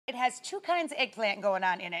It has two kinds of eggplant going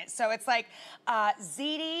on in it. So it's like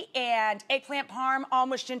ziti and eggplant parm all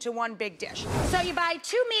mushed into one big dish. So you buy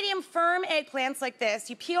 2 medium firm eggplants like this.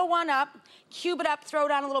 You peel one up, cube it up, throw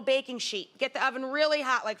it on a little baking sheet. Get the oven really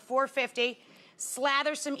hot, like 450.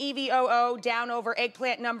 Slather some EVOO down over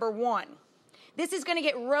eggplant number 1. This is gonna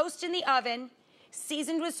get roasted in the oven,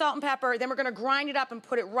 seasoned with salt and pepper. Then we're gonna grind it up and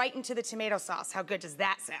put it right into the tomato sauce. How good does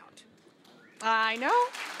that sound? I know.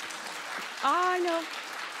 I know.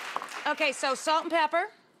 Okay, so salt and pepper.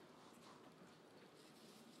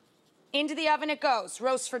 Into the oven it goes.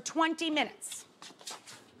 Roast for 20 minutes.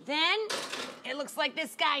 Then it looks like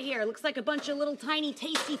this guy here. It looks like a bunch of little tiny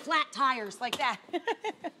tasty flat tires like that.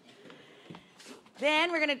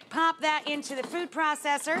 Then we're gonna pop that into the food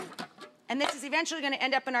processor, and this is eventually gonna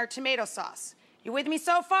end up in our tomato sauce. You with me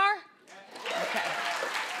so far? Okay.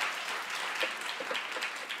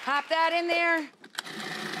 Pop that in there.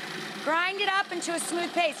 Grind it up into a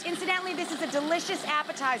smooth paste. Incidentally, this is a delicious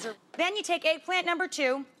appetizer. Then you take eggplant number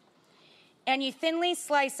 2 and you thinly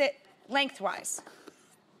slice it lengthwise,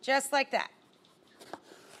 just like that.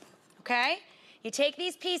 Okay? You take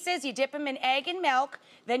these pieces, you dip them in egg and milk,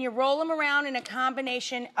 then you roll them around in a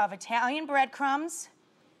combination of Italian breadcrumbs,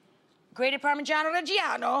 grated Parmigiano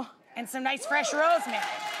Reggiano, and some nice fresh rosemary,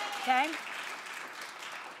 okay?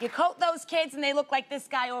 You coat those kids and they look like this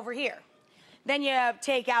guy over here. Then you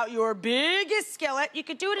take out your biggest skillet. You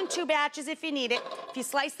could do it in 2 batches if you need it. If you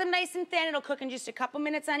slice them nice and thin, it'll cook in just a couple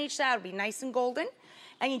minutes on each side. It'll be nice and golden.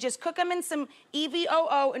 And you just cook them in some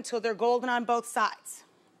EVOO until they're golden on both sides.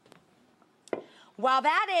 While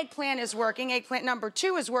that eggplant is working, eggplant number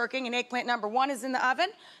 2 is working, and eggplant number 1 is in the oven,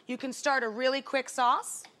 you can start a really quick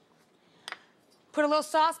sauce. Put a little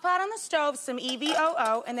sauce pot on the stove, some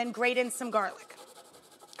EVOO, and then grate in some garlic.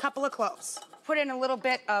 Couple of cloves. Put in a little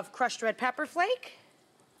bit of crushed red pepper flake.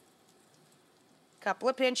 Couple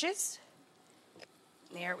of pinches.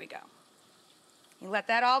 There we go. You let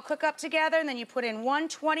that all cook up together, and then you put in 1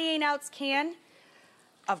 28-ounce can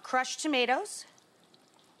of crushed tomatoes,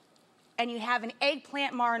 and you have an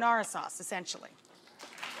eggplant marinara sauce, essentially.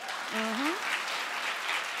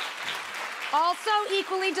 Also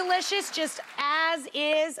equally delicious, just as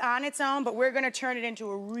is on its own, but we're gonna turn it into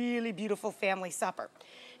a really beautiful family supper.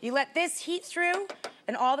 You let this heat through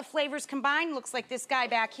and all the flavors combine, looks like this guy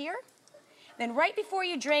back here. Then right before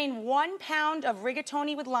you drain 1 pound of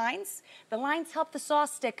rigatoni with lines, the lines help the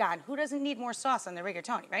sauce stick on. Who doesn't need more sauce on the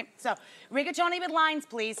rigatoni, right? So rigatoni with lines,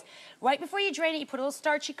 please. Right before you drain it, you put a little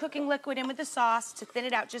starchy cooking liquid in with the sauce to thin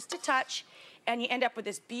it out just a touch, and you end up with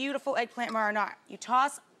this beautiful eggplant marinara. You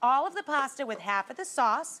toss all of the pasta with half of the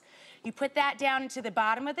sauce. You put that down into the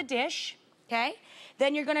bottom of the dish, okay?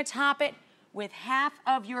 Then you're gonna top it with half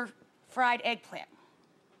of your fried eggplant.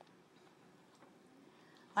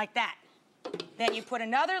 Like that. Then you put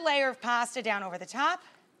another layer of pasta down over the top.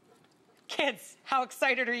 Kids, how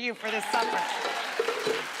excited are you for this supper?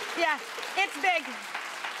 Yeah, it's big.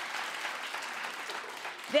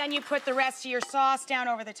 Then you put the rest of your sauce down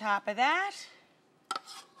over the top of that.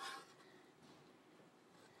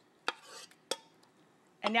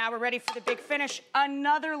 And now we're ready for the big finish.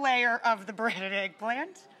 Another layer of the breaded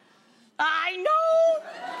eggplant. I know!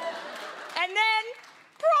 And then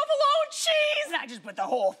provolone cheese! And I just put the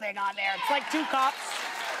whole thing on there. It's like 2 cups.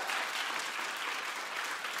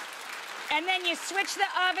 And then you switch the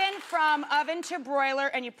oven from oven to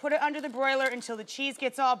broiler, and you put it under the broiler until the cheese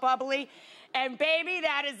gets all bubbly. And baby,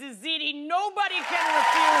 that is a ziti nobody can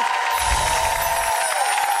refuse.